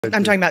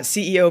I'm talking about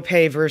CEO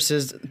pay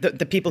versus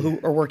the people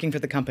who are working for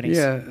the companies.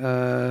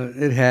 Yeah,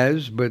 it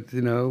has, but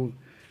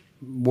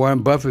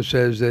Warren Buffett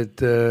says that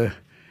they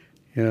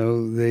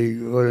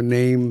ought to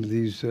name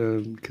these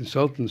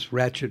consultants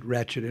Ratchet,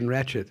 Ratchet, and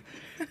Ratchet,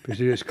 because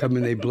they just come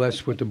and they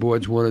bless what the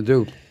boards want to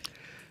do.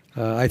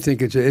 I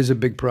think it is a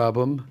big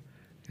problem.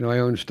 I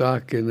own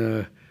stock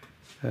in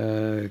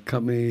a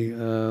company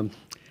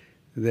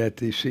that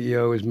the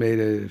CEO has made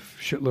a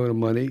shitload of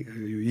money,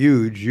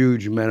 a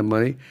huge amount of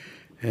money,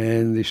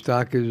 and the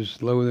stock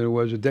is lower than it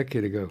was a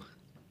decade ago.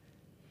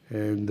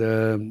 And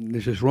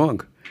it's just wrong.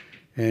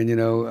 And,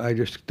 I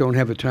just don't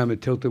have the time to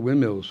tilt the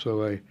windmills,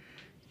 so I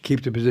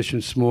keep the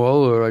position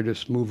small, or I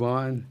just move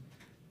on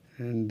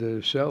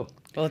and sell.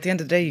 Well, at the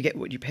end of the day, you get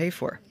what you pay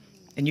for.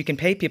 And you can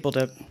pay people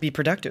to be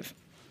productive.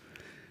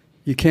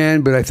 You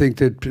can, but I think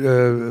that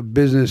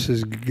business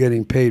is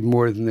getting paid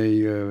more than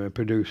they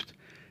produced.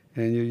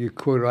 And you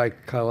quote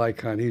Kyle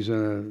Icahn, he's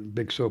on a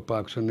big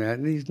soapbox on that,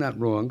 and he's not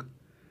wrong.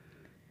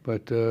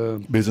 But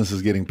business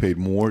is getting paid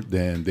more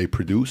than they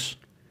produce?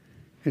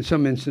 In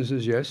some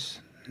instances, yes.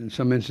 In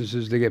some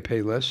instances, they get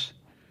paid less.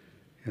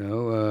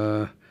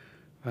 Like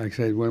I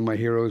said, one of my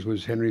heroes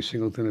was Henry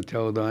Singleton of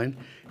Teledyne.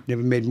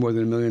 Never made more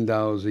than $1 million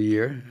a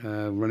year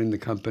running the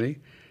company.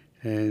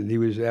 And he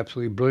was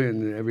absolutely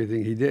brilliant in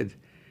everything he did.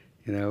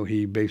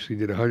 He basically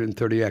did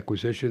 130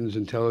 acquisitions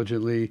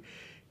intelligently.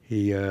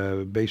 He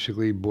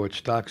basically bought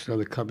stocks in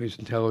other companies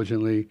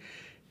intelligently.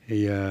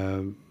 He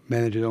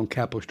managed his own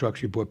capital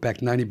structure. He bought back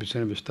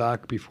 90% of his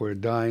stock before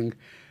dying,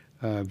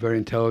 very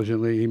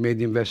intelligently. He made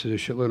the investors a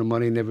shitload of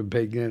money,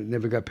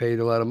 never got paid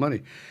a lot of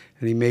money.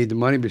 And he made the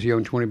money because he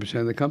owned 20%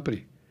 of the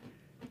company.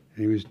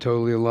 And he was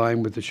totally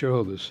aligned with the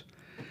shareholders.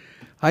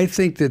 I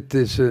think that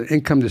this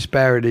income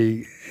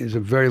disparity is a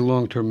very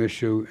long-term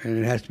issue, and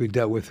it has to be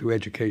dealt with through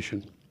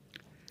education.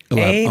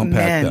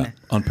 Amen.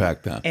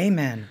 Unpack that.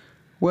 Amen.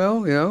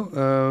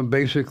 Well,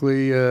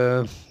 basically,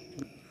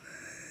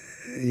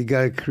 you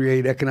got to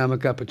create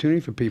economic opportunity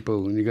for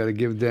people, and you got to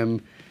give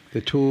them the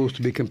tools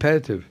to be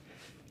competitive.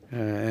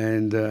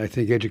 And I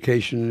think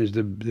education is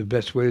the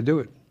best way to do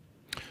it.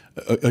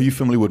 Are you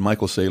familiar with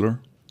Michael Saylor?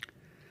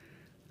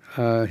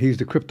 He's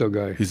the crypto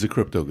guy. He's the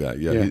crypto guy,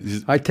 yeah.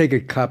 I take a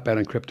cop out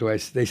on crypto.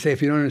 They say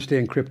if you don't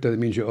understand crypto, that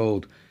means you're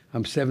old.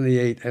 I'm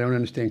 78. I don't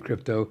understand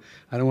crypto.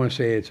 I don't want to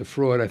say it's a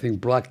fraud. I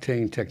think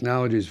blockchain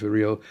technology is for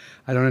real.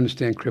 I don't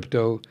understand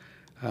crypto.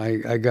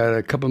 I got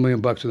a couple $1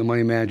 million with a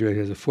money manager. He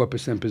has a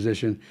 4%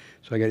 position,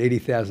 so I got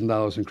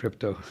 $80,000 in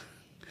crypto.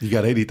 You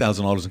got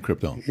 $80,000 in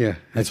crypto. Yeah,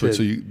 that's what.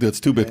 So that's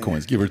 2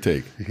 bitcoins, give or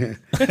take. Yeah.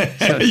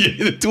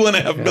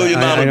 $2.5 billion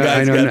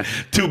guys got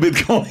 2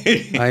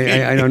 bitcoins.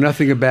 I know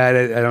nothing about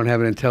it. I don't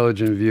have an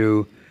intelligent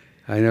view.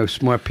 I know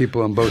smart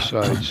people on both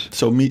sides.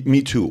 So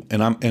me too.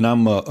 And I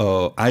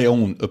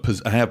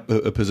have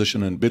a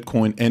position in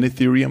Bitcoin and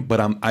Ethereum, but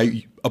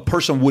a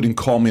person wouldn't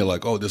call me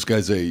like, oh, this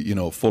guy's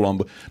a full on.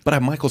 But I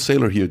had Michael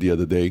Saylor here the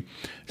other day.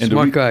 And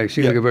smart guy.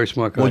 Seems like a very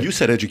smart guy. Well, you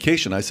said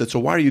education. I said, so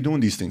why are you doing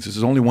these things? This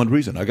is only one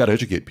reason. I got to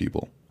educate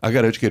people. I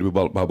got to educate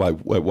people about why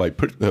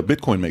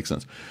Bitcoin makes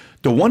sense.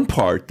 The one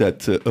part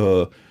that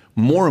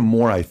more and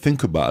more I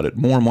think about it,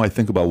 more and more I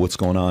think about what's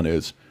going on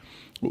is,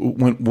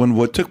 when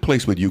what took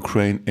place with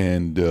Ukraine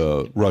and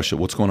Russia,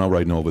 what's going on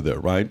right now over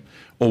there, right?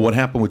 Or what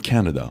happened with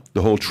Canada,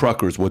 the whole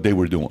truckers, what they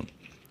were doing.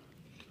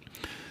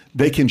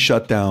 They can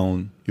shut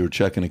down your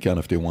checking account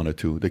if they wanted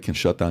to. They can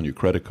shut down your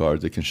credit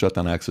cards. They can shut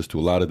down access to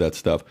a lot of that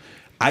stuff.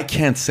 I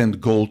can't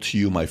send gold to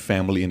you, my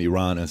family in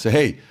Iran, and say,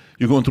 hey,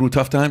 you're going through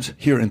tough times?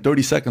 Here, in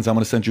 30 seconds, I'm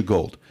going to send you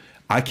gold.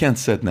 I can't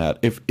send that.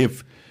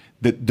 If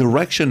the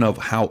direction of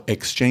how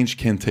exchange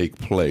can take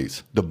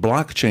place, the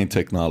blockchain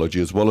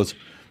technology as well as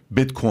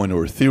Bitcoin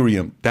or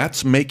Ethereum,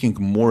 that's making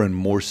more and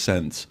more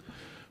sense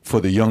for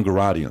the younger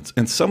audience.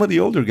 And some of the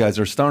older guys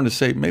are starting to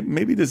say,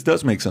 maybe this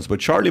does make sense. But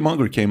Charlie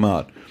Munger came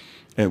out,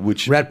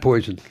 which... Rat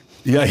poison.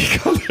 Yeah, he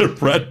called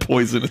it rat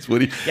poison. Is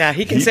what he... Yeah,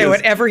 he can say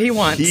whatever he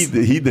wants.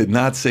 He did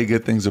not say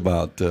good things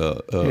about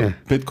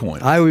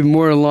Bitcoin. I would be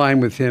more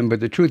aligned with him, but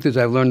the truth is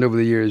I've learned over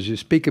the years, you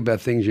speak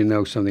about things you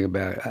know something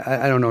about.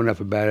 I don't know enough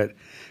about it.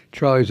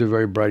 Charlie's a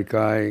very bright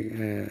guy,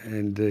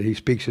 and he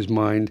speaks his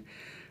mind.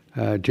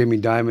 Jamie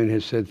Dimon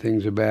has said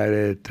things about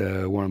it.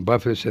 Warren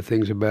Buffett has said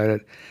things about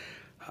it.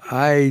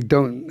 I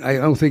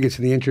don't think it's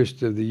in the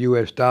interest of the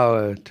U.S.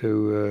 dollar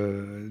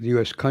to the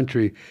U.S.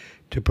 country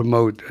to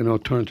promote an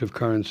alternative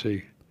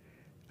currency.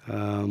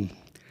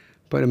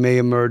 But it may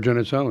emerge on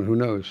its own. Who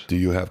knows? Do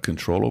you have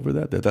control over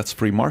that? That's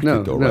free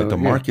market, though, right? The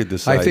market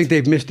decides. I think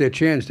they've missed their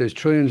chance. There's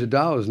trillions of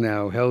dollars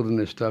now held in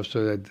this stuff,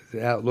 so that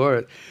to outlaw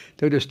it,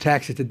 they'll just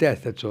tax it to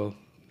death. That's all.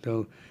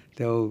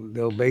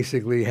 They'll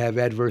basically have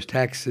adverse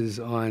taxes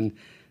on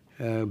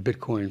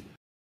Bitcoin.